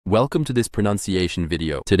Welcome to this pronunciation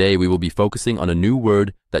video. Today we will be focusing on a new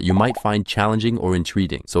word that you might find challenging or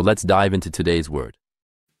intriguing. So let's dive into today's word.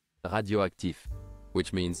 Radioactif,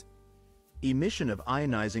 which means emission of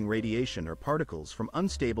ionizing radiation or particles from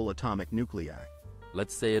unstable atomic nuclei.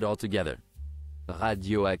 Let's say it all together.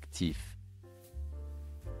 Radioactif.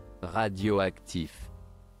 Radioactif.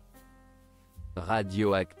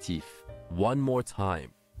 Radioactif. One more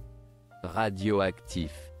time.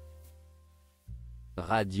 Radioactif.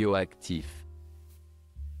 Radioactif.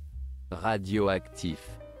 Radioactif.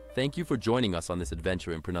 Thank you for joining us on this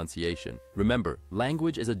adventure in pronunciation. Remember,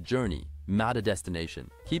 language is a journey, not a destination.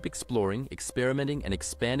 Keep exploring, experimenting, and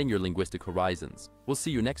expanding your linguistic horizons. We'll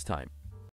see you next time.